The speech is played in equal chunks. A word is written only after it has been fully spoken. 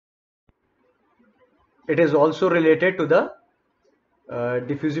it is also related to the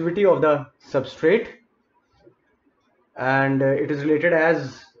diffusivity of the substrate, and it is related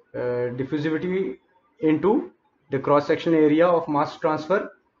as diffusivity into the cross section area of mass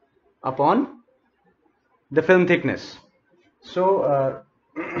transfer upon the film thickness. So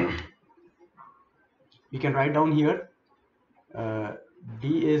we can write down here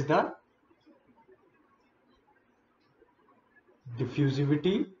D is the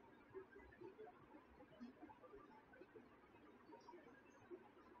diffusivity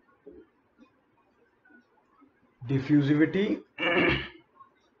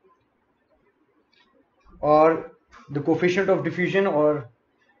or the coefficient of diffusion, or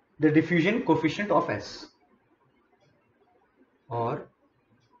the diffusion coefficient of S, or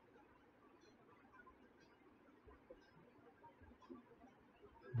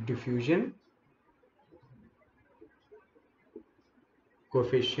diffusion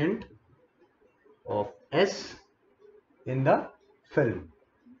coefficient of S in the film.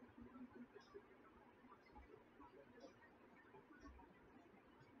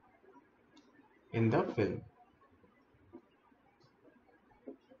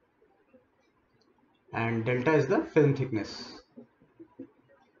 And delta is the film thickness.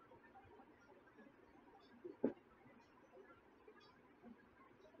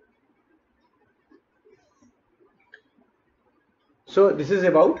 So this is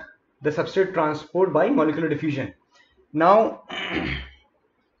about the substrate transport by molecular diffusion. Now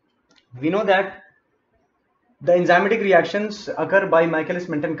we know that the enzymatic reactions occur by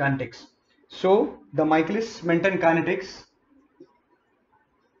Michaelis-Menten kinetics. So the Michaelis-Menten kinetics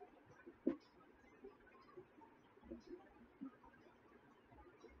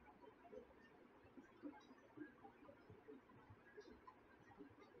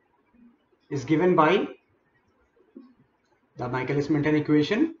is given by the Michaelis-Menten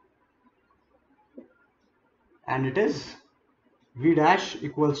equation, and it is V dash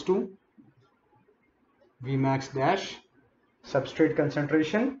equals to V max dash substrate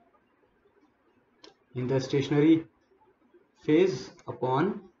concentration in the stationary phase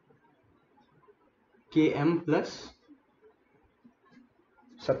upon Km plus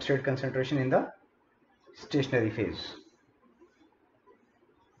substrate concentration in the stationary phase.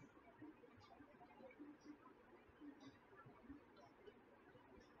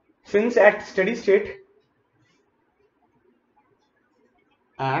 Since at steady state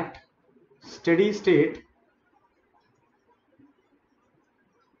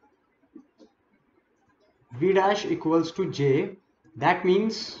V dash equals to J, that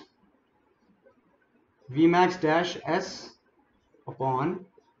means V max dash S upon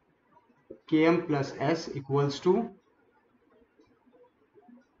Km plus S equals to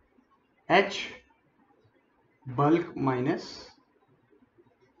H bulk minus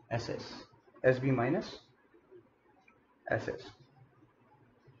SS, SB minus SS.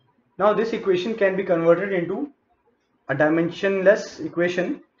 Now this equation can be converted into a dimensionless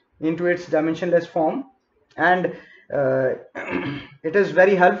equation into its dimensionless form, and it is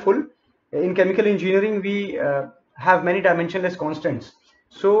very helpful. In chemical engineering we have many dimensionless constants.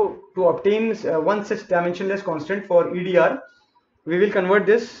 So to obtain one such dimensionless constant for EDR, we will convert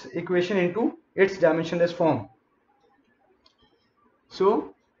this equation into its dimensionless form.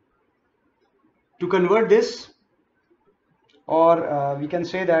 So to convert this, or we can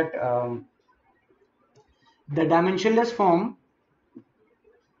say that the dimensionless form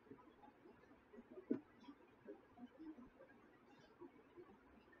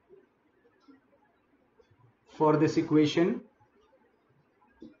for this equation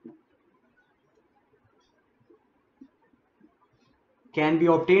can be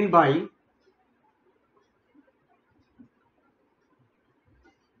obtained by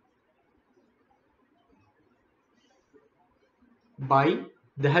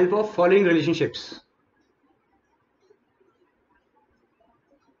the help of following relationships.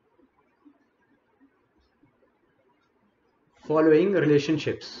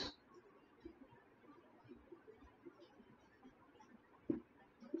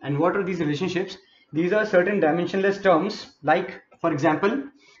 And what are these relationships? These are certain dimensionless terms, like for example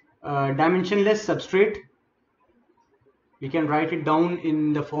dimensionless substrate. We can write it down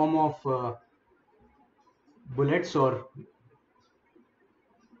in the form of bullets or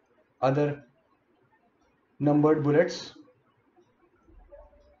other numbered bullets.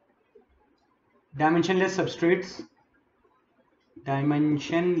 Dimensionless substrates,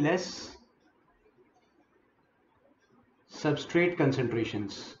 dimensionless substrate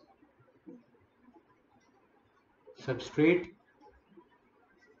concentrations,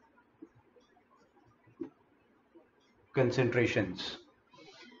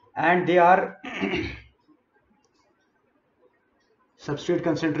 and they are substrate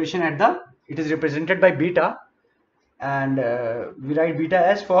concentration at the, it is represented by beta, and we write beta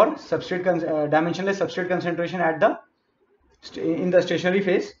as for substrate dimensionless substrate concentration at the in the stationary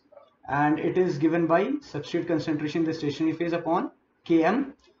phase, and it is given by substrate concentration in the stationary phase upon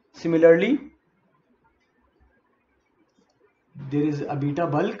Km. Similarly, there is a beta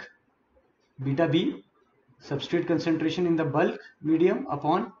bulk, beta B, substrate concentration in the bulk medium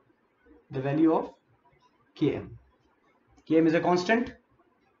upon the value of Km. Km is a constant,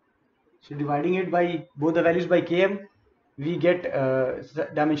 so dividing it by both the values by Km, we get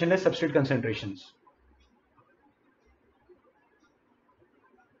dimensionless substrate concentrations.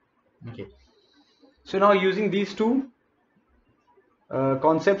 Okay, so now using these two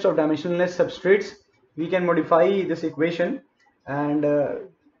concepts of dimensionless substrates, we can modify this equation, and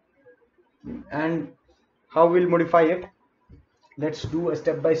how we'll modify it, let's do a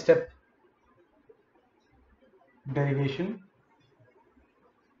step-by-step derivation.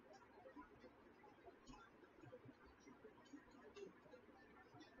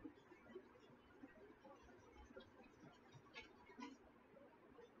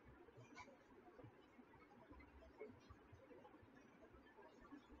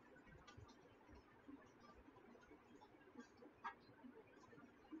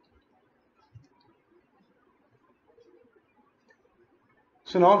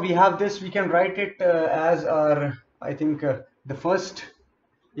 So now we have this, we can write it as our, I think the first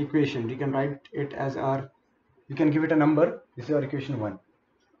equation, we can write it as our, we can give it a number, this is our equation 1.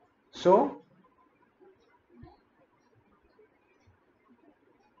 So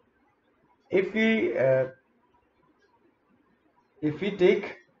if we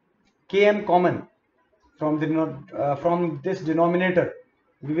take Km common from the from this denominator,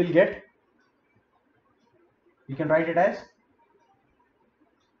 we will get, we can write it as,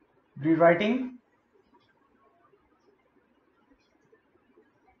 rewriting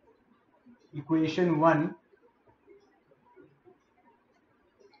equation 1,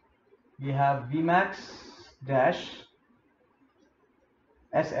 we have Vmax dash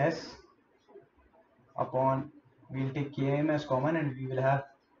SS upon, we'll take Km as common, and we will have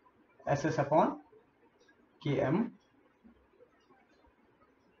SS upon Km.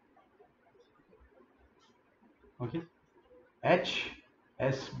 Okay, H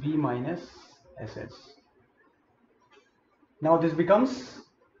SB minus SS. Now this becomes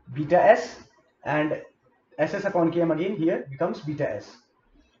beta S, and SS upon Km again here becomes beta S.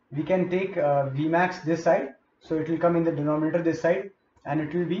 We can take Vmax this side, so it will come in the denominator this side, and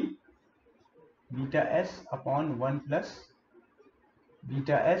it will be beta S upon 1 plus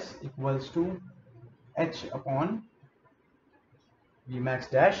beta S equals to H upon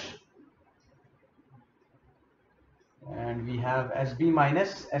Vmax dash, and we have SB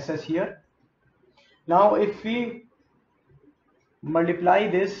minus SS here. Now if we multiply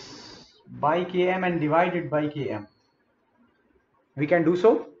this by Km and divide it by Km, we can do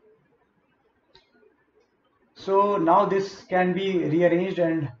so. So now this can be rearranged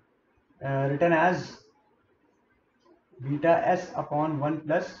and written as beta S upon 1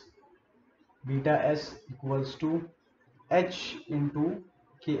 plus beta S equals to H into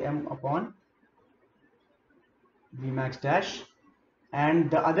Km upon Vmax dash,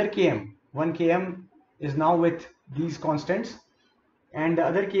 and the other Km, 1 Km is now with these constants, and the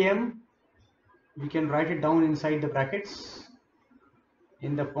other Km we can write it down inside the brackets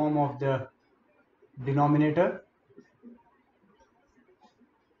in the form of the denominator.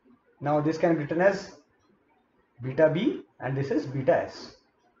 Now this can be written as beta B, and this is beta S.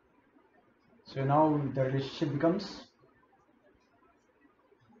 So now the relationship becomes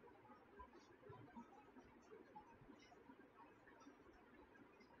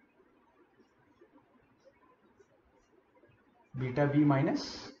beta B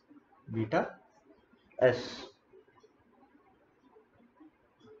minus beta S.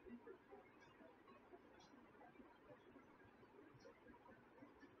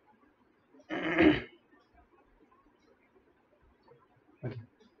 Okay.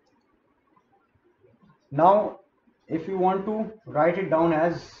 Now if you want to write it down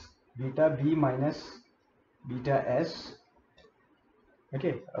as beta B minus beta S,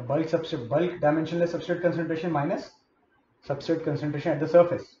 okay, a bulk dimensionless substrate concentration minus substrate concentration at the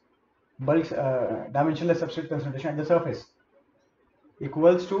surface, bulk dimensionless substrate concentration at the surface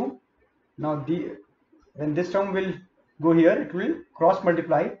equals to, now when this term will go here, it will cross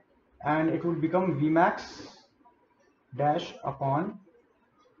multiply, and it will become Vmax dash upon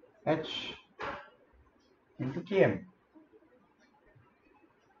H into Km.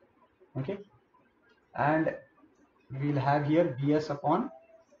 Okay, and we will have here Bs upon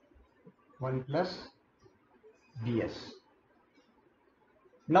 1 plus Bs.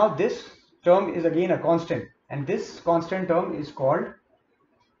 Now this term is again a constant, and this constant term is called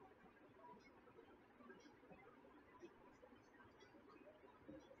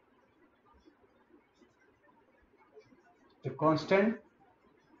the constant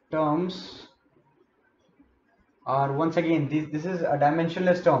terms are, once again, this is a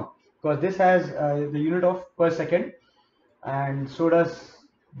dimensionless term because this has the unit of per second, and so does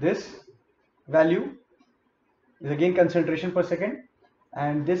this value is again concentration per second,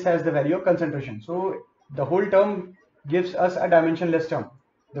 and this has the value of concentration. So the whole term gives us a dimensionless term.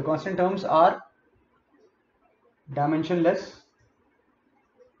 The constant terms are dimensionless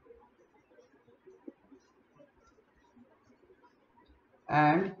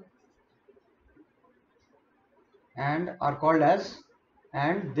and are called as,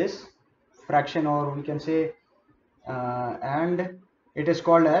 and this fraction, or we can say and it is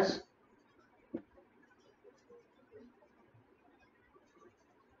called as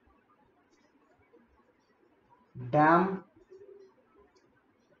dam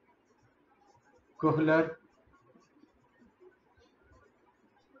Kohler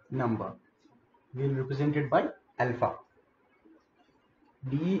number. We will represent it by alpha.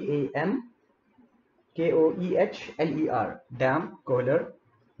 DAMKOEHLER, dam Kohler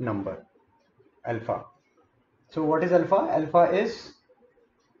number, alpha. So what is alpha? Alpha is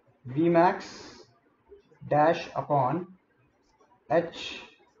Vmax dash upon H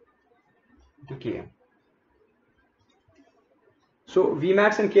to Km. So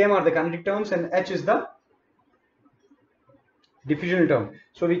Vmax and Km are the kinetic terms, and H is the diffusional term.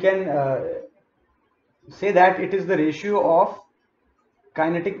 So we can say that it is the ratio of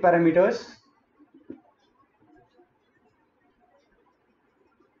kinetic parameters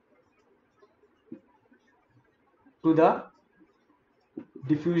to the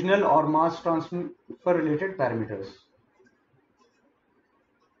diffusional or mass transfer related parameters.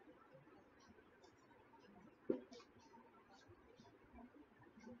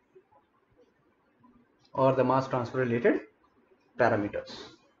 Or the mass transfer related parameters.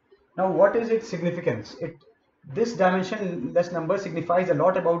 Now what is its significance? This dimensionless number signifies a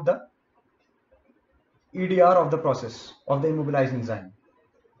lot about the EDR of the process of the immobilized enzyme.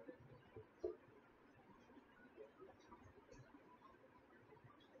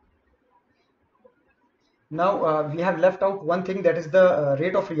 Now we have left out one thing, that is the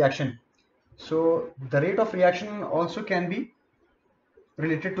rate of reaction. So the rate of reaction also can be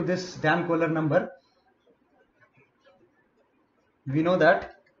related to this dam Kohler number. We know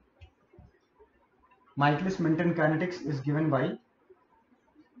that Michaelis-Menten kinetics is given by,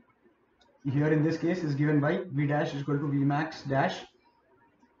 here in this case is given by V dash is equal to Vmax dash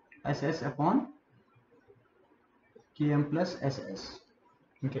SS upon Km plus SS.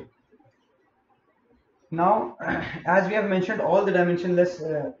 Okay. Now, as we have mentioned all the dimensionless,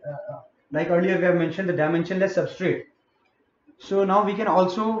 like earlier we have mentioned the dimensionless substrate. So now we can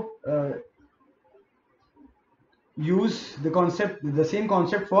also use the same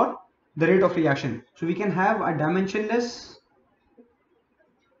concept for the rate of reaction. So we can have a dimensionless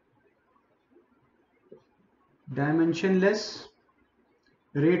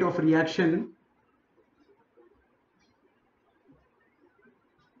rate of reaction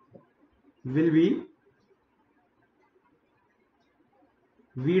will be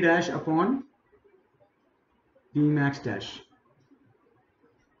V dash upon Vmax dash,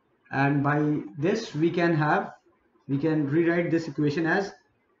 and by this we can rewrite this equation as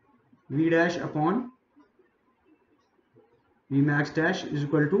V dash upon Vmax dash is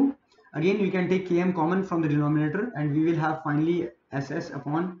equal to, again we can take Km common from the denominator, and we will have finally SS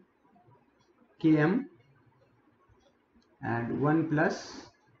upon Km and 1 plus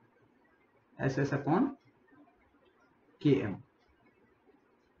SS upon Km.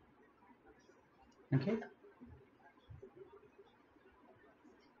 Okay,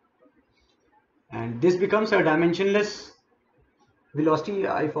 and this becomes a dimensionless velocity.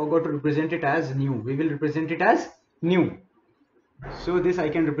 I forgot to represent it as nu. We will represent it as nu. So this I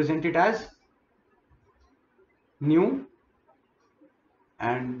can represent it as nu,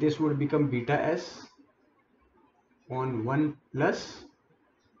 and this would become beta s on 1 plus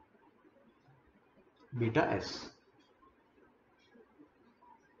beta s.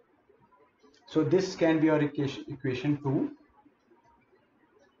 So this can be our equation 2.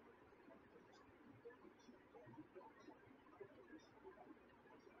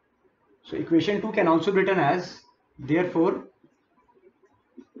 So equation 2 can also be written as, therefore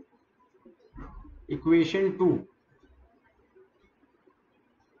equation 2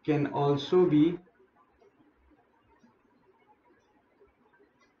 can also be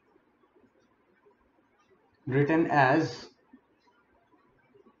written as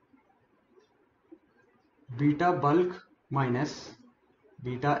beta bulk minus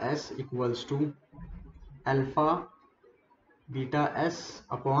beta S equals to alpha beta S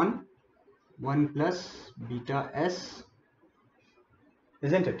upon 1 plus beta S,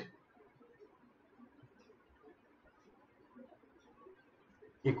 isn't it?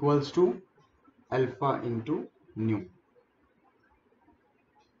 Equals to alpha into nu.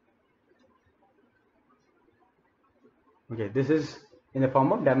 Okay, this is in the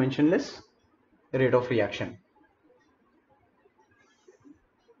form of dimensionless rate of reaction.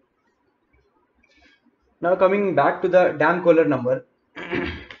 Now coming back to the Dam-Kohler number,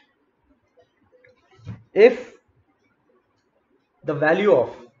 if the value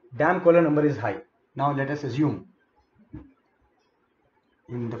of Dam-Kohler number is high, now let us assume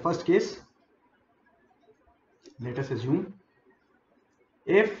in the first case, let us assume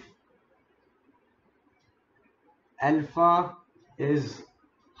if alpha is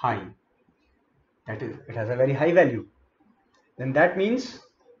high, that is, it has a very high value, then that means,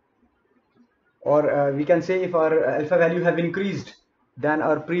 or we can say if our alpha value have increased than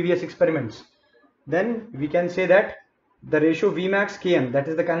our previous experiments, then we can say that the ratio Vmax Km, that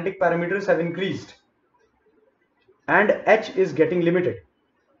is the kinetic parameters, have increased and H is getting limited.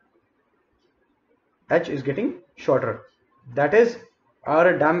 H is getting shorter. That is,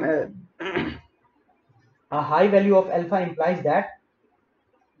 our a high value of alpha implies that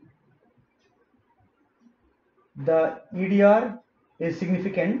the EDR is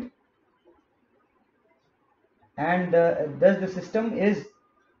significant and thus the system is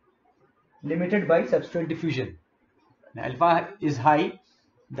limited by substrate diffusion. Now, alpha is high,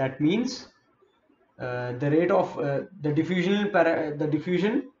 that means the rate of the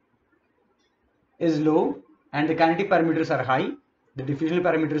diffusion is low and the kinetic parameters are high, the diffusional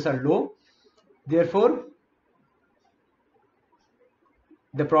parameters are low, therefore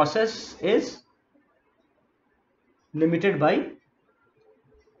the process is limited by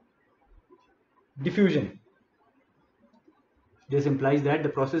diffusion. This implies that the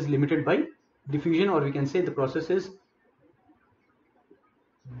process is limited by diffusion, or we can say the process is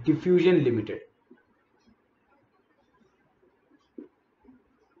diffusion limited.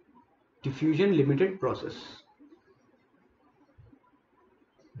 Diffusion limited process.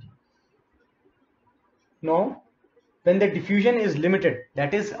 Now, when the diffusion is limited,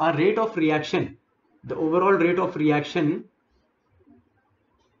 that is, our rate of reaction, the overall rate of reaction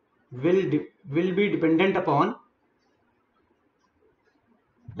will be dependent upon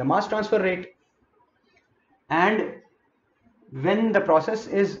the mass transfer rate, and when the process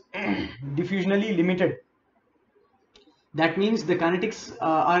is diffusionally limited, that means the kinetics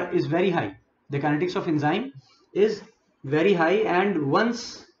is very high. The kinetics of enzyme is very high, and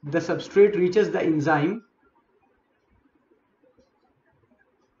once the substrate reaches the enzyme,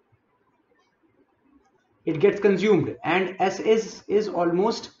 it gets consumed and S is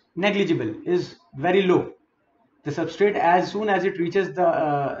almost negligible, is very low. The substrate, as soon as it reaches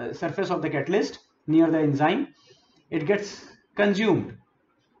the surface of the catalyst near the enzyme, it gets consumed.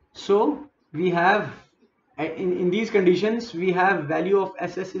 So we have, in these conditions, we have value of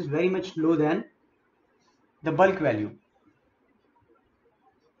SS is very much low than the bulk value.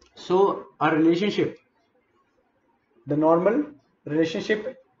 So our relationship, the normal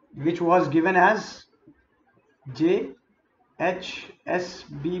relationship which was given as J H S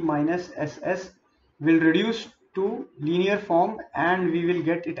B minus SS will reduce to linear form and we will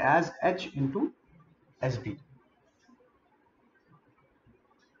get it as H into SB.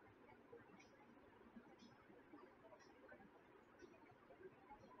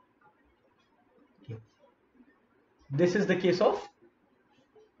 Okay. This is the case of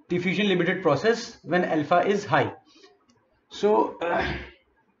diffusion limited process when alpha is high. So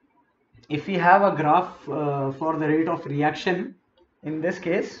if we have a graph for the rate of reaction in this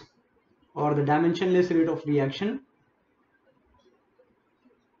case, or the dimensionless rate of reaction,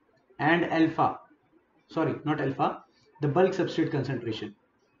 and alpha, sorry, not alpha, the bulk substrate concentration,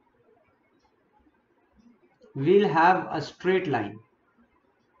 we'll have a straight line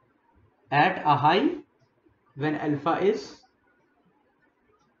at a high when alpha is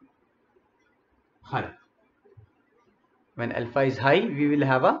high. When alpha is high, we will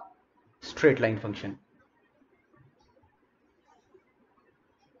have a straight line function.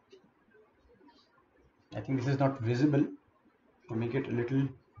 I think this is not visible. To make it a little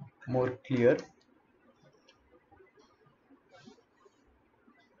more clear,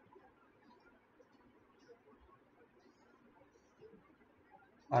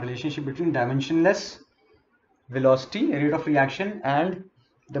 a relationship between dimensionless velocity, rate of reaction, and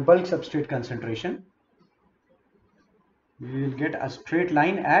the bulk substrate concentration. We will get a straight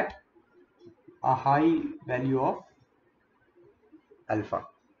line at a high value of alpha.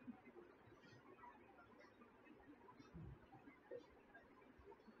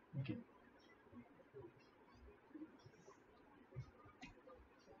 Okay.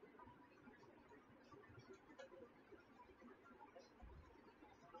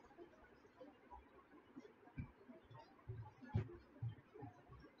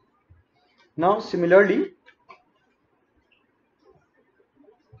 Now similarly,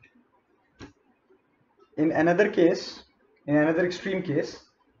 in another case, in another extreme case,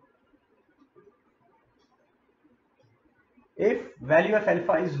 if value of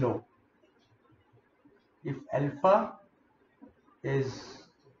alpha is low, if alpha is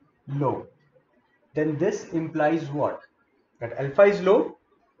low, then this implies what? That alpha is low.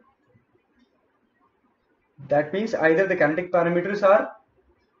 That means either the kinetic parameters are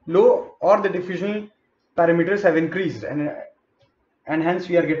low or the diffusional parameters have increased, and hence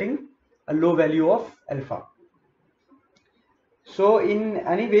we are getting a low value of alpha. So in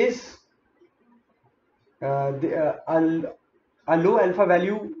any ways, a low alpha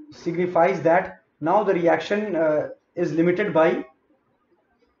value signifies that now the reaction is limited by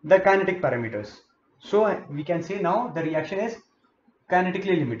the kinetic parameters. So we can say now the reaction is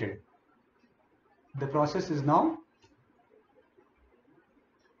kinetically limited. The process is now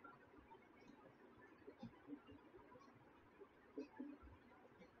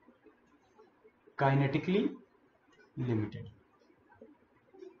kinetically limited.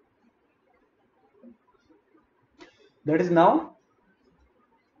 That is, now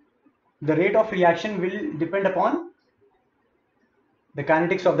the rate of reaction will depend upon the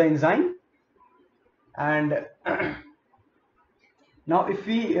kinetics of the enzyme. And now if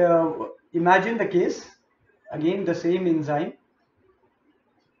we imagine the case, again the same enzyme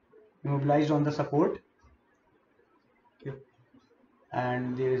immobilized on the support, okay,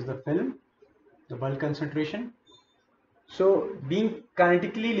 and there is the film, the bulk concentration. So being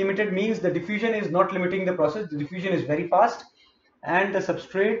kinetically limited means the diffusion is not limiting the process, the diffusion is very fast, and the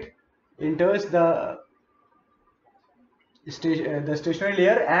substrate enters the stationary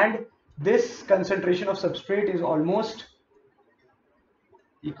layer, and this concentration of substrate is almost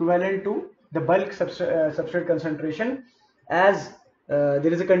equivalent to the bulk substrate concentration, as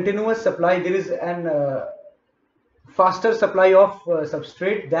there is a continuous supply, there is an faster supply of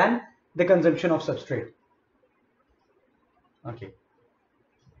substrate than the consumption of substrate. Okay,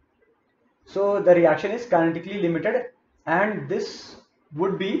 so the reaction is kinetically limited, and this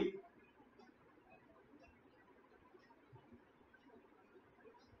would be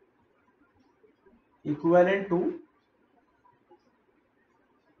equivalent to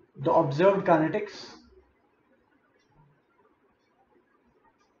the observed kinetics,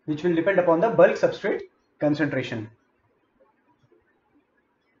 which will depend upon the bulk substrate concentration.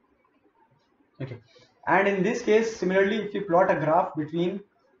 Okay, and in this case, similarly, if you plot a graph between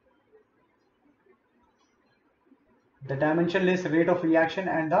the dimensionless rate of reaction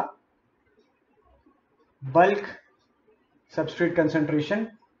and the bulk substrate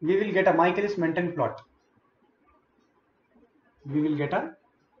concentration, we will get a Michaelis-Menten plot. We will get a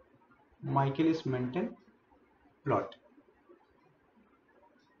Michaelis-Menten plot,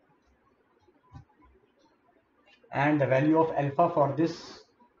 and the value of alpha for this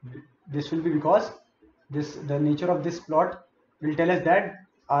will be, because the nature of this plot will tell us that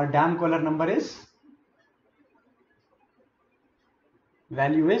our Dam Collar number is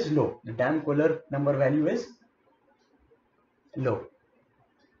low. The Dam Collar number value is low.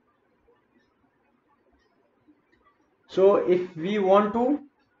 So if we want to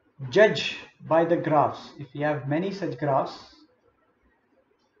judge by the graphs, if we have many such graphs,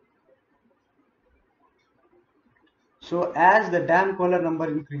 so as the Dam Collar number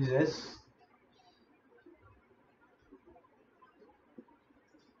increases,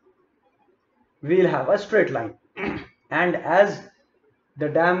 we will have a straight line, and as the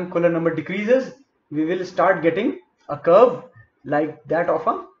Dam Collar number decreases, we will start getting a curve like that of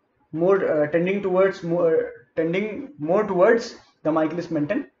a more tending more towards the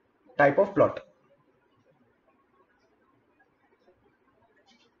Michaelis-Menten type of plot.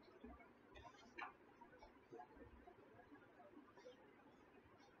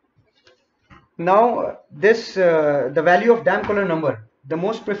 Now this the value of Dam Collar number, the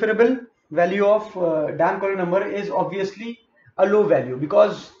most preferable value of Dam Collar number is obviously a low value,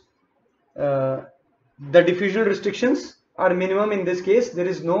 because the diffusional restrictions are minimum. In this case, there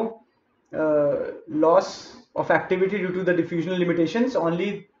is no loss of activity due to the diffusional limitations,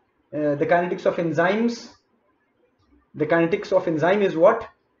 only the kinetics of enzymes. The kinetics of enzyme is what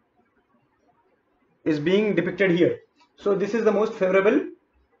is being depicted here. So this is the most favorable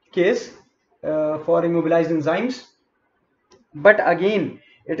case for immobilized enzymes, but again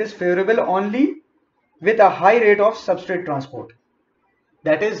it is favorable only with a high rate of substrate transport.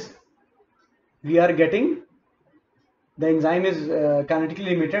 That is, we are getting, the enzyme is kinetically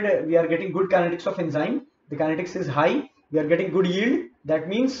limited, we are getting good kinetics of enzyme, the kinetics is high, we are getting good yield. That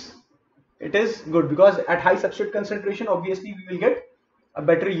means it is good, because at high substrate concentration obviously we will get a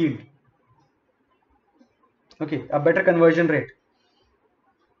better yield, okay, a better conversion rate.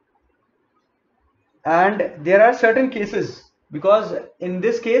 And there are certain cases, because in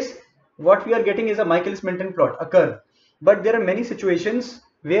this case what we are getting is a Michaelis-Menten plot, a curve, but there are many situations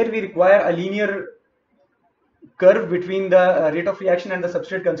where we require a linear curve between the rate of reaction and the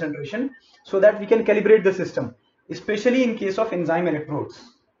substrate concentration, so that we can calibrate the system, especially in case of enzyme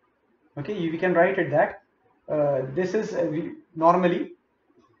electrodes. Okay, we can write it that this is normally,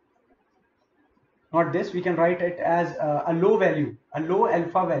 not this, we can write it as a low value, a low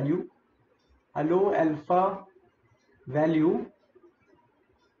alpha value, a low alpha value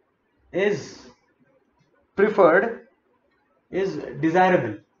is preferred, is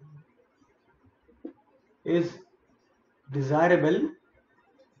desirable, is desirable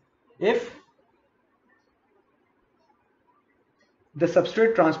if the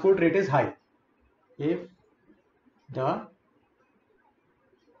substrate transport rate is high, if the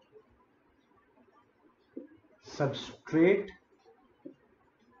substrate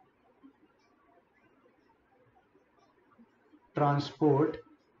transport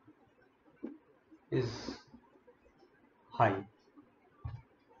is high.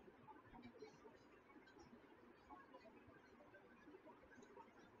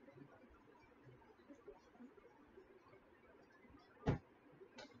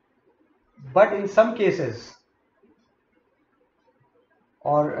 But in some cases,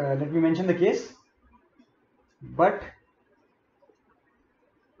 or let me mention the case, but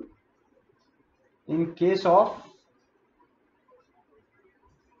in case of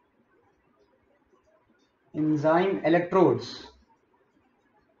enzyme electrodes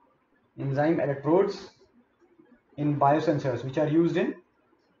in biosensors, which are used in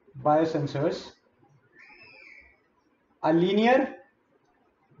biosensors, a linear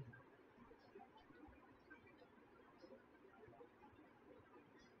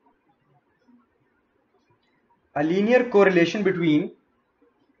correlation between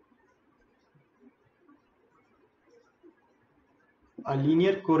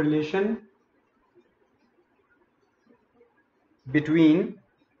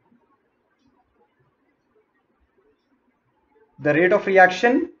the rate of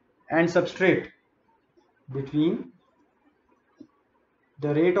reaction and substrate, between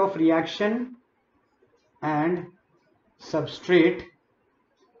the rate of reaction and substrate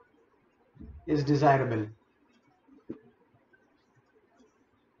is desirable.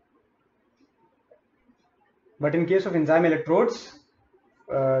 But in case of enzyme electrodes,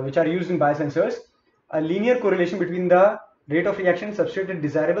 which are used in biosensors, a linear correlation between the rate of reaction and substrate is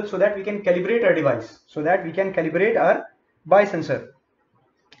desirable, so that we can calibrate our device, so that we can calibrate our biosensor.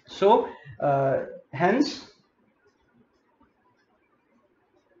 So hence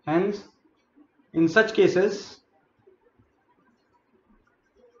in such cases,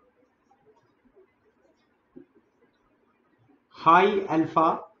 high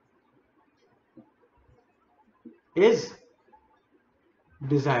alpha is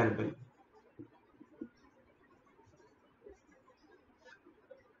desirable.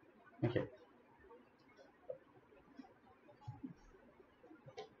 Okay.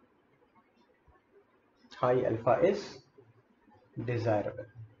 High alpha is desirable.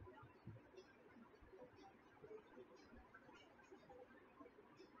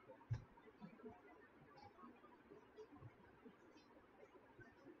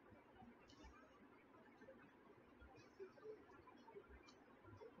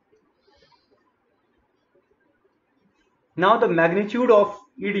 Now the magnitude of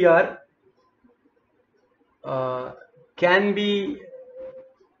EDR can be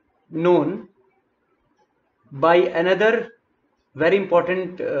known by another very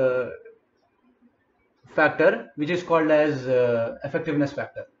important factor, which is called as effectiveness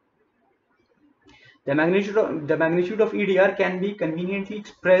factor. The magnitude of EDR can be conveniently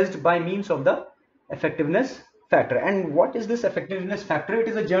expressed by means of the effectiveness factor. And what is this effectiveness factor? It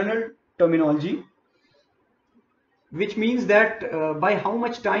is a general terminology, which means that by how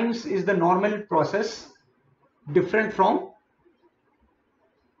much times is the normal process different from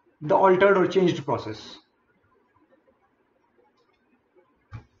the altered or changed process.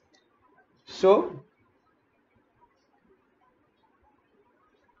 So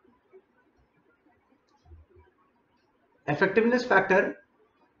effectiveness factor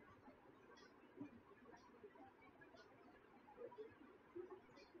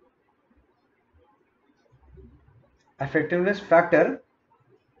effectiveness factor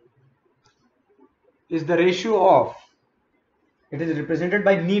is the ratio of, it is represented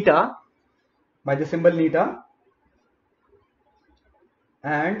by neta, by the symbol neta,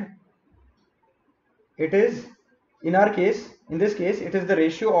 and it is, in our case, in this case, it is the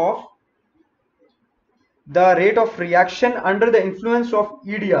ratio of the rate of reaction under the influence of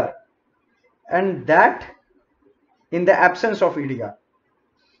EDR, and that in the absence of EDR.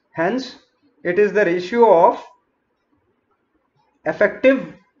 Hence, it is the ratio of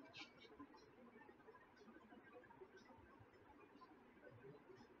effective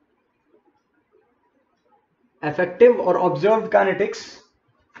or observed kinetics,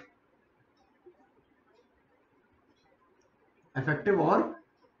 effective or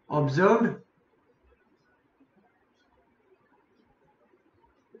observed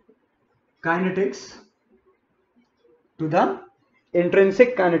kinetics to the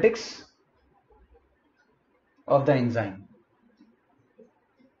intrinsic kinetics of the enzyme.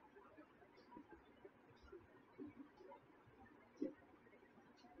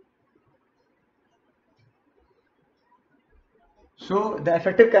 So the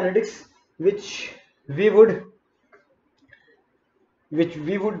effective kinetics which we would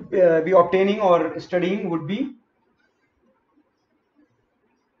be obtaining or studying would be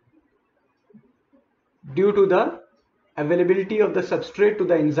due to the availability of the substrate to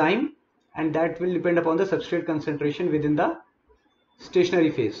the enzyme, and that will depend upon the substrate concentration within the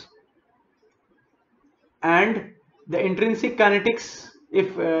stationary phase. And the intrinsic kinetics,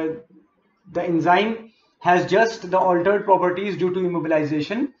 if the enzyme has just the altered properties due to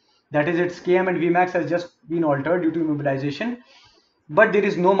immobilization, that is its Km and Vmax has just been altered due to immobilization, but there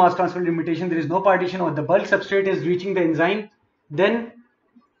is no mass transfer limitation, there is no partition, or the bulk substrate is reaching the enzyme, then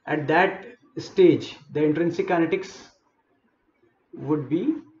at that stage the intrinsic kinetics would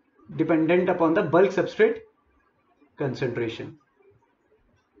be dependent upon the bulk substrate concentration.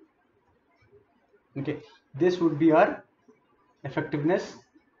 Okay, this would be our effectiveness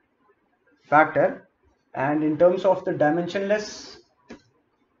factor, and in terms of the dimensionless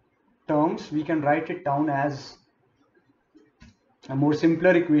terms we can write it down as a more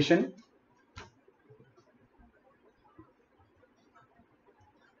simpler equation,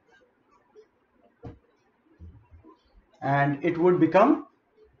 and it would become,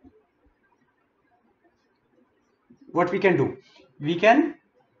 what we can do, we can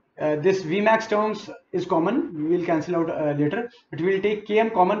this Vmax terms is common, we will cancel out later, but we will take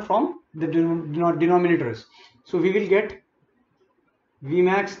Km common from the denominators. So we will get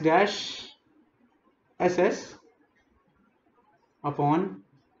Vmax dash SS upon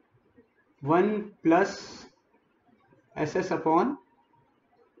 1 plus SS upon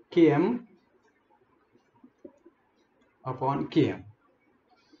Km upon Km.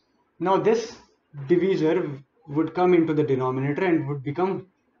 Now this divisor would come into the denominator and would become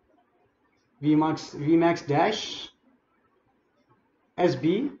Vmax dash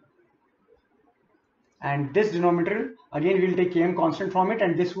SB, and this denominator again we will take Km constant from it,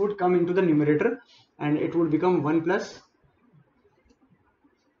 and this would come into the numerator and it would become 1 plus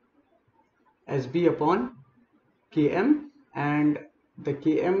SB upon Km, and the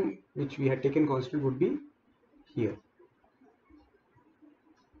Km which we had taken constant would be here.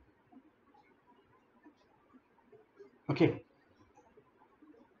 Okay,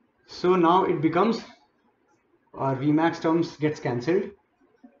 so now it becomes, our Vmax terms gets cancelled,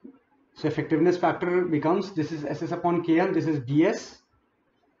 so effectiveness factor becomes, this is SS upon Km, this is ds,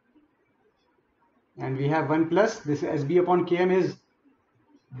 and we have 1 plus, this is SB upon Km is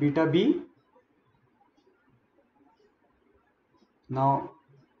beta b. Now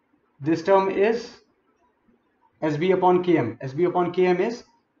this term is SB upon Km, SB upon Km is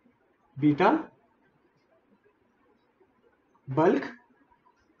beta bulk,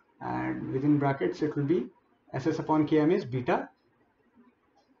 and within brackets it will be SS upon Km is beta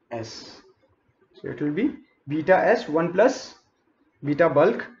S. So it will be beta S 1 plus beta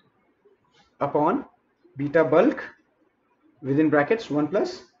bulk upon beta bulk within brackets 1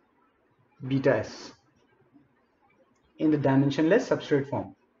 plus beta S in the dimensionless substrate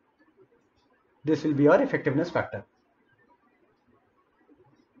form. This will be our effectiveness factor.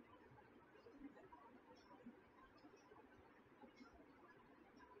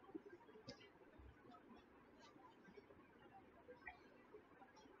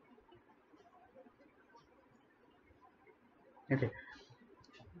 Okay,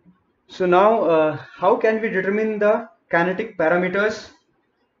 so now how can we determine the kinetic parameters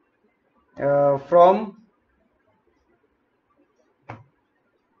from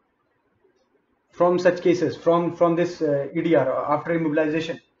such cases, from this EDR after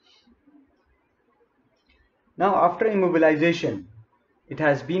immobilization? Now after immobilization, it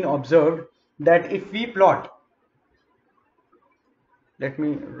has been observed that if we plot, let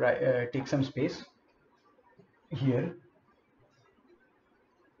me take some space here.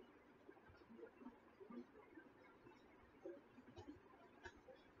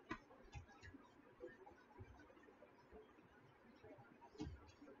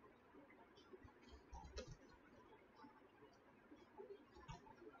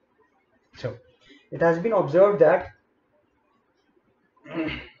 So it has been observed that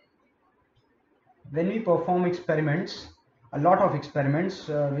when we perform experiments, a lot of experiments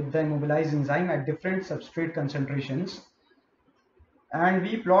with the immobilized enzyme at different substrate concentrations, and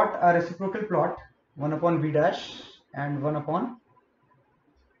we plot a reciprocal plot 1 upon v dash and 1 upon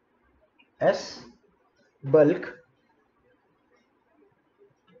s bulk,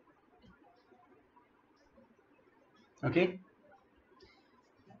 okay,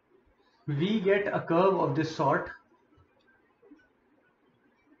 we get a curve of this sort,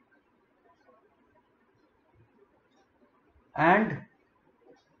 and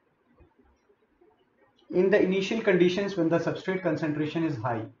in the initial conditions when the substrate concentration is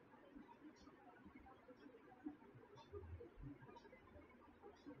high,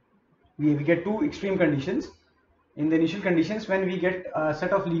 we get two extreme conditions. In the initial conditions, when we get a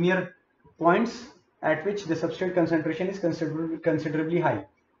set of linear points at which the substrate concentration is considerably high,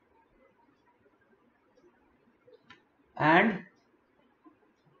 and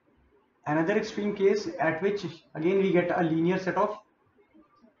another extreme case at which again we get a linear set of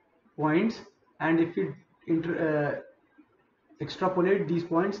points, and if we extrapolate these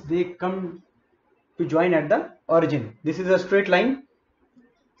points, they come to join at the origin. This is a straight line.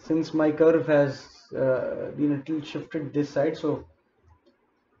 Since my curve has been a little shifted this side, so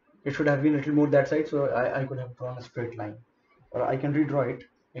it should have been a little more that side, so I could have drawn a straight line, or I can redraw it.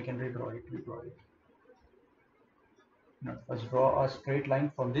 Redraw it. No, let's draw a straight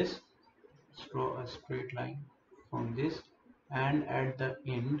line from this. Let's draw a straight line from this, and at the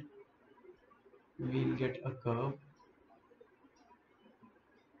end we'll get a curve.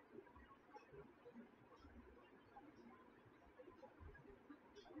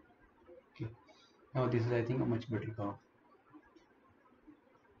 Okay. Now this is, I think, a much better curve.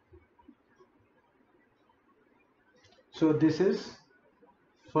 So this is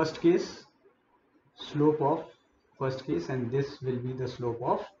first case, slope of first case, and this will be the slope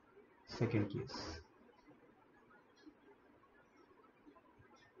of second case.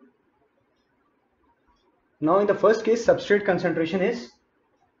 Now in the first case, substrate concentration is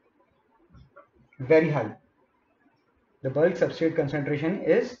very high. The bulk substrate concentration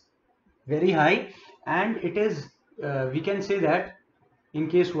is very high, and it is we can say that in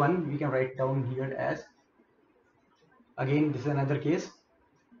case 1 we can write down here as, again this is another case.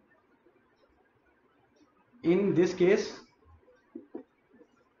 In this case,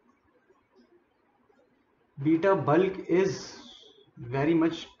 beta bulk is very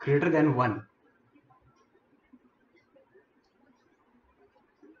much greater than 1.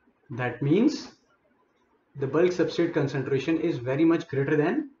 That means the bulk substrate concentration is very much greater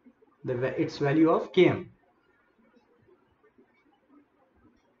than its value of Km.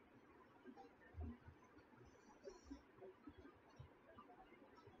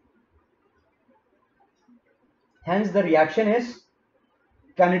 Hence the reaction is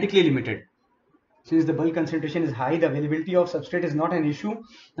kinetically limited. Since the bulk concentration is high, the availability of substrate is not an issue,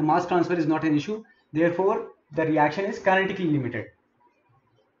 the mass transfer is not an issue, therefore the reaction is kinetically limited.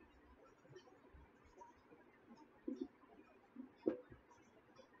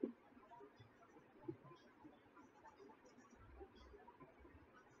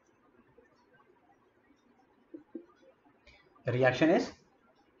 The reaction is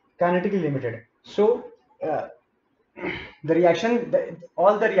kinetically limited. So the reaction,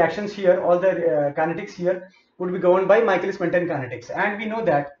 all the reactions here, all the kinetics here would be governed by Michaelis-Menten kinetics, and we know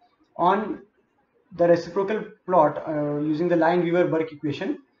that on the reciprocal plot using the Lineweaver-Burke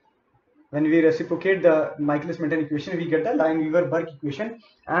equation, when we reciprocate the Michaelis-Menten equation, we get the Lineweaver-Burke equation,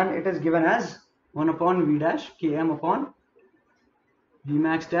 and it is given as 1 upon V dash Km upon V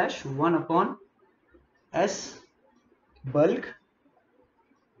max dash 1 upon S bulk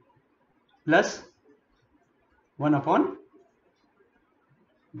plus 1 upon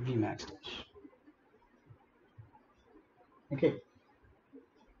V max dash. Okay.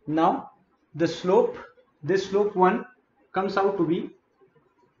 Now the slope, this slope 1 comes out to be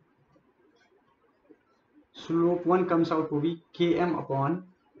Km upon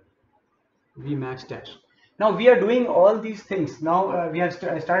V max dash. Now we are doing all these things. Now we have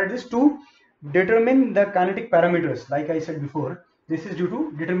started this to determine the kinetic parameters. Like I said before, this is due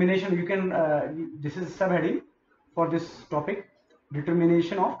to determination. You can this is subheading for this topic,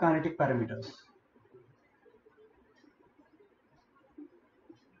 determination of kinetic parameters.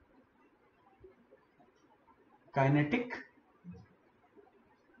 Kinetic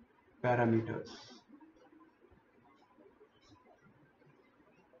parameters.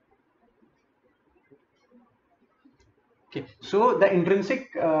 Okay, so the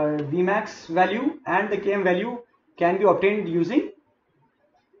intrinsic Vmax value and the Km value can be obtained using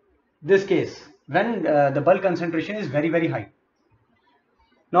this case when the bulk concentration is very high.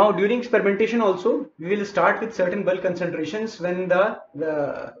 Now during experimentation also we will start with certain bulk concentrations when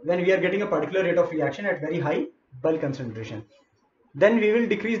when we are getting a particular rate of reaction at very high bulk concentration. Then we will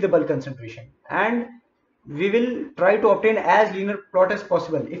decrease the bulk concentration and we will try to obtain as linear plot as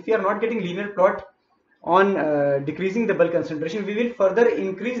possible. If we are not getting linear plot on decreasing the bulk concentration, we will further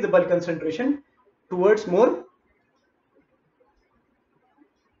increase the bulk concentration towards more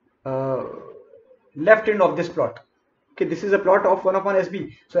left end of this plot. Okay, this is a plot of 1 upon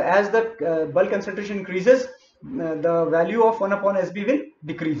SB. So as the bulk concentration increases, the value of 1 upon SB will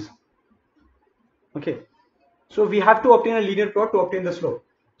decrease. Okay, so we have to obtain a linear plot to obtain the slope.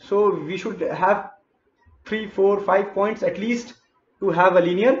 So we should have 3, 4, 5 points at least to have a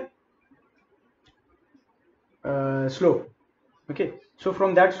linear slope. Okay, so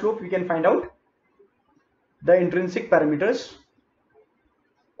from that slope we can find out the intrinsic parameters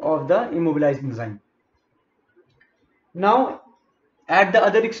of the immobilized enzyme. Now at the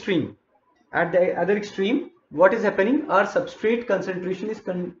other extreme, what is happening? Our substrate concentration is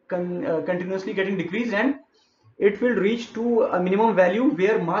continuously getting decreased and it will reach to a minimum value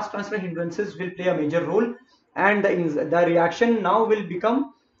where mass transfer hindrances will play a major role, and the reaction now will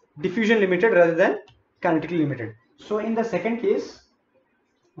become diffusion limited rather than kinetically limited. So in the second case,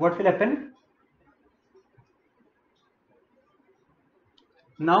 what will happen?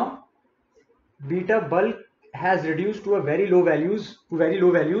 Now beta bulk has reduced to very low values,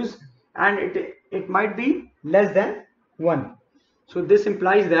 and it might be less than 1. So this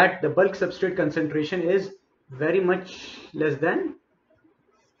implies that the bulk substrate concentration is very much less than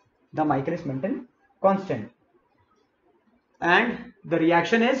the Michaelis-Menten constant, and the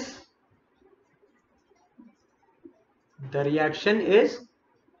reaction is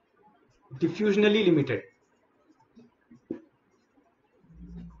diffusionally limited.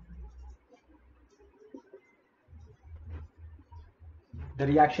 The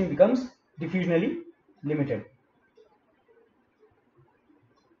reaction becomes diffusionally limited.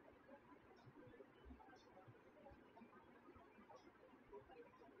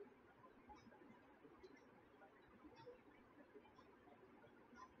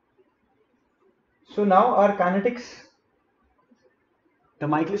 So now our kinetics, the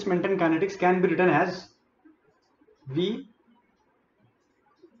Michaelis-Menten kinetics can be written as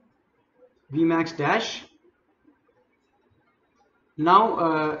Vmax dash.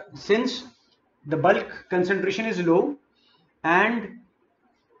 Now since the bulk concentration is low and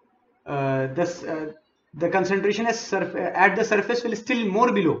the concentration at the surface will still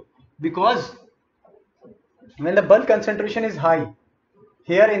more below, because when the bulk concentration is high,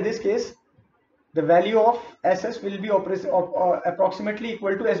 here in this case the value of SS will be approximately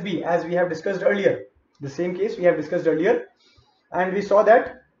equal to SB, as we have discussed earlier. The same case we have discussed earlier, and we saw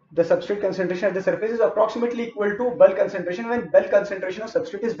that the substrate concentration at the surface is approximately equal to bulk concentration when bulk concentration of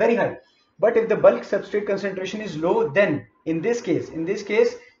substrate is very high. But if the bulk substrate concentration is low, then in this case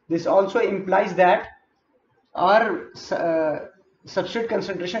this also implies that our substrate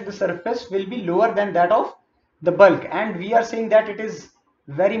concentration at the surface will be lower than that of the bulk, and we are saying that it is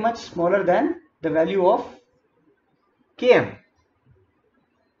very much smaller than the value of Km.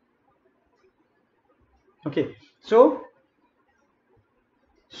 Okay, so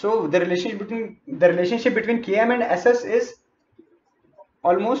the relationship between Km and SS is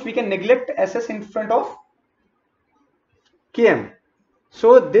almost, we can neglect SS in front of Km.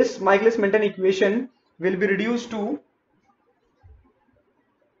 So this Michaelis-Menten equation will be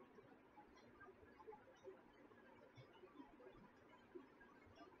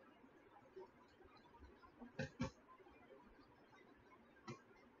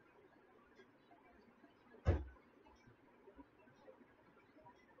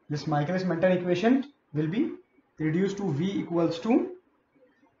reduced to V equals to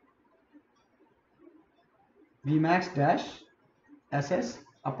Vmax dash SS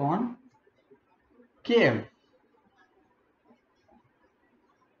upon Km.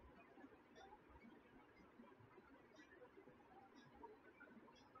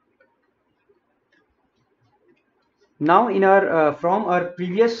 Now in our from our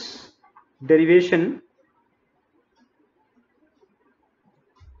previous derivation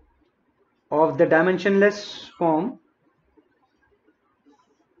of of the dimensionless form,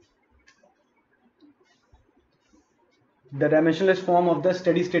 of the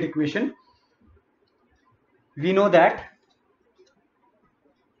steady state equation, we know that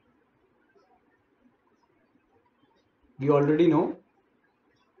we already know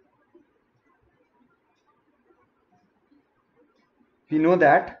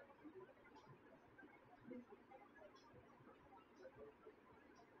that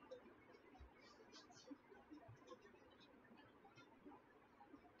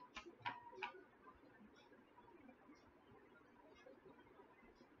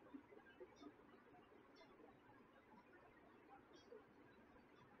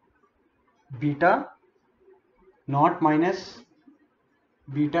beta naught minus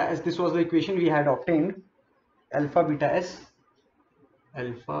beta s, this was the equation we had obtained, alpha beta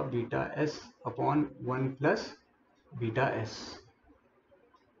s upon 1 plus beta s.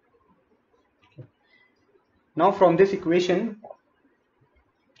 Now from this equation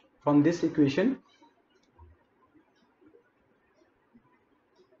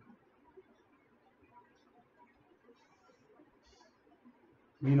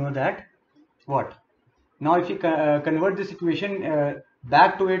we know that what? Now if you convert this equation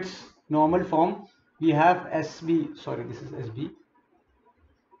back to its normal form, we have SB, sorry, this is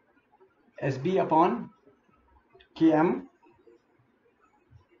SB upon Km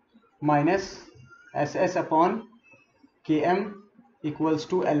minus SS upon Km equals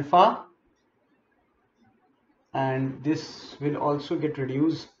to alpha, and this will also get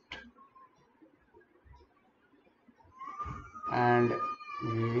reduced, and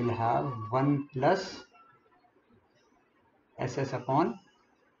we will have 1 plus SS upon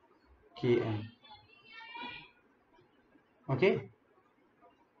Km. Okay,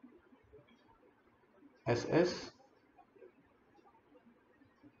 SS,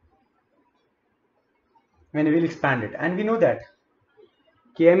 when we will expand it, and we know that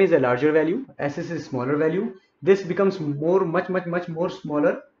Km is a larger value, SS is smaller value. This becomes much more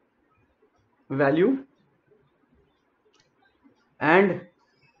smaller value, and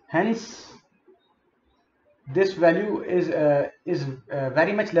hence this value is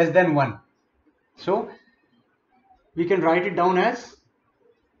very much less than 1. So we can write it down as,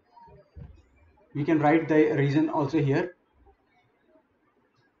 we can write the reason also here,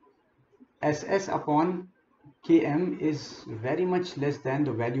 SS upon Km is very much less than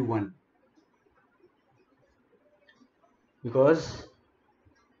the value 1, because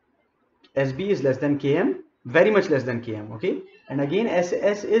SB is less than Km, very much less than Km, okay, and again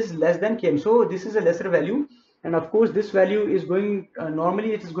SS is less than Km, so this is a lesser value, and of course this value is going,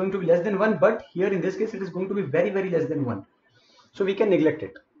 normally it is going to be less than 1, but here in this case it is going to be very less than 1, so we can neglect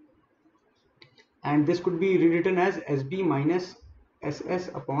it, and this could be rewritten as SB minus SS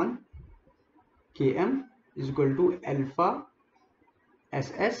upon Km is equal to alpha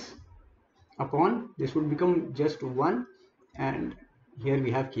SS upon, this would become just 1, and here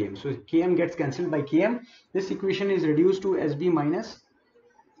we have Km, so Km gets cancelled by Km. This equation is reduced to SB minus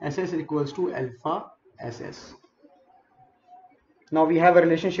SS equals to alpha SS. Now we have a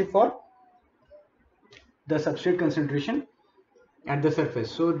relationship for the substrate concentration at the surface.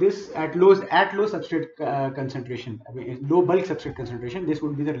 So this at low substrate concentration, I mean low bulk substrate concentration, this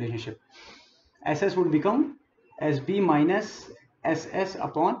would be the relationship. SS would become SB minus SS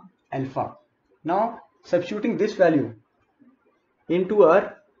upon alpha. Now substituting this value into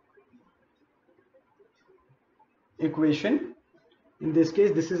our equation, in this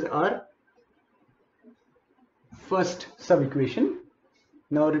case this is our first sub equation.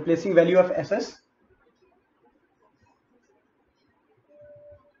 Now replacing value of SS,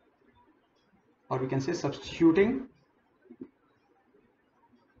 or we can say substituting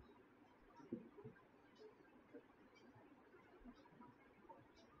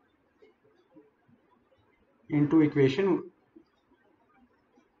into equation.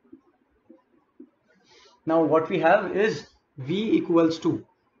 Now what we have is V equals to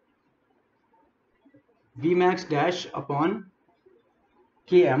V max dash upon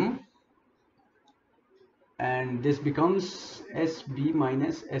Km, and this becomes SB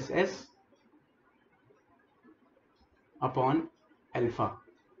minus SS upon alpha.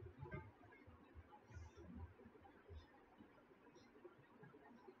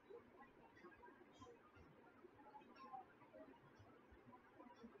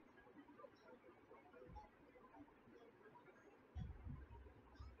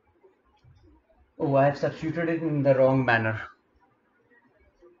 Oh, I have substituted it in the wrong manner.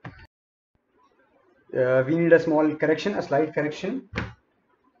 We need a small correction, a slight correction,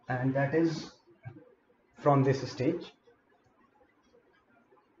 and that is from this stage.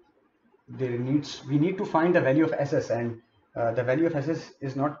 we need to find the value of SS, and the value of SS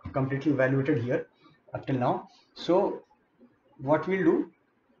is not completely evaluated here up till now. So what we'll do,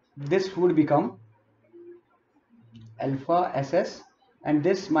 this would become alpha SS, and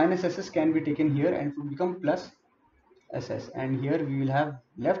this minus SS can be taken here and it will become plus SS, and here we will have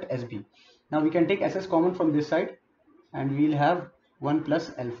left SB. Now we can take SS common from this side and we will have 1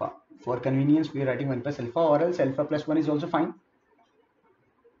 plus alpha. For convenience we are writing 1 plus alpha, or else alpha plus 1 is also fine,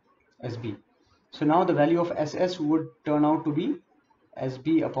 SB. So now the value of SS would turn out to be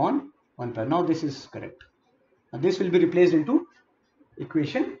SB upon 1 plus. Now this is correct. Now this will be replaced into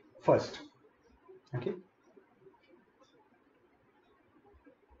equation first. Okay.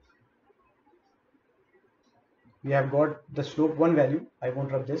 We have got the slope 1 value. I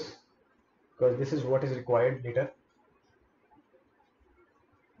won't rub this because this is what is required later.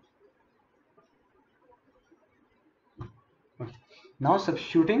 Okay. Now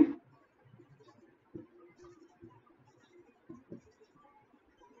substituting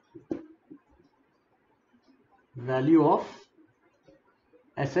value of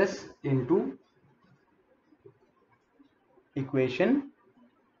SS into equation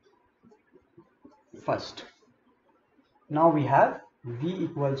first. Now we have V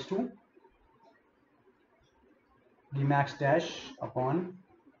equals to V max dash upon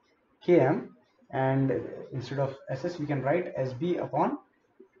Km, and instead of SS we can write SB upon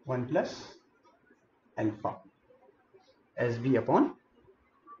 1 plus alpha. SB upon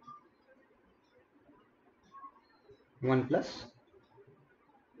 1 plus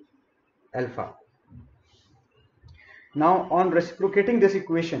alpha. Now on reciprocating this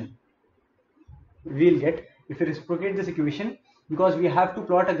equation, we'll get, if we reciprocate this equation, because we have to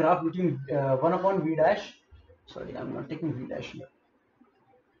plot a graph between 1 upon V dash, sorry I'm not taking V dash here,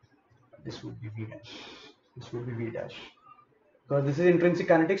 this would be V dash, this would be V dash, because this is intrinsic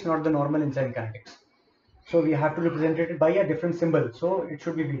kinetics, not the normal enzyme kinetics. So we have to represent it by a different symbol, so it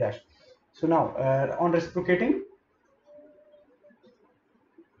should be V dash. So now on reciprocating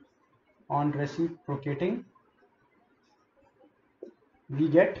we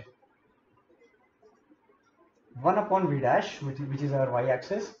get 1 upon V dash, which is our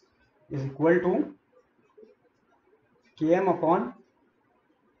y-axis, is equal to Km upon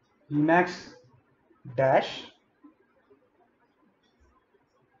V max dash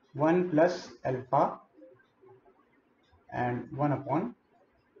 1 plus alpha and 1 upon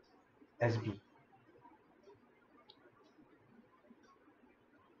SB.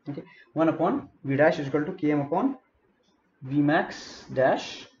 Okay, 1 upon V dash is equal to Km upon V max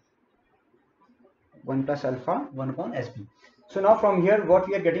dash 1 plus alpha 1 upon SB. So now from here what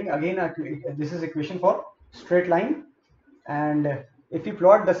we are getting, again this is equation for straight line, and if we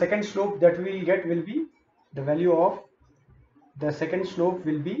plot the second slope that we will get will be, the value of the second slope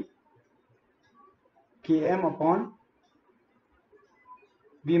will be Km upon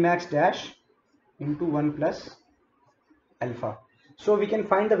V max dash into 1 plus alpha. So we can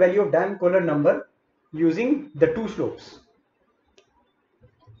find the value of Dam-Kohler number using the two slopes.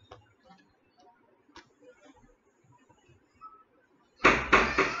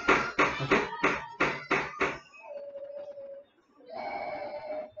 Okay.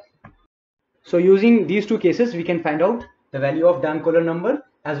 So using these two cases we can find out the value of Dam-Kohler number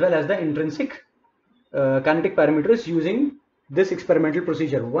as well as the intrinsic kinetic parameters using this experimental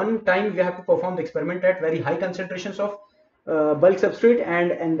procedure. One time we have to perform the experiment at very high concentrations of bulk substrate,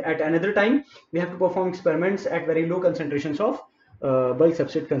 and at another time we have to perform experiments at very low concentrations of bulk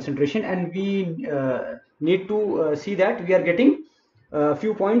substrate concentration, and we need to see that we are getting a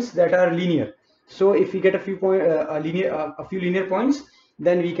few points that are linear. So if we get a few linear points,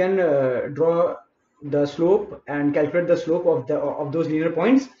 then we can draw the slope and calculate the slope of those linear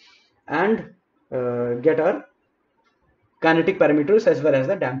points and get our kinetic parameters as well as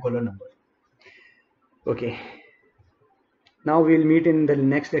the Dam-Kohler number. Okay, now we will meet in the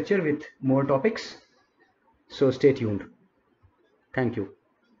next lecture with more topics, so stay tuned. Thank you.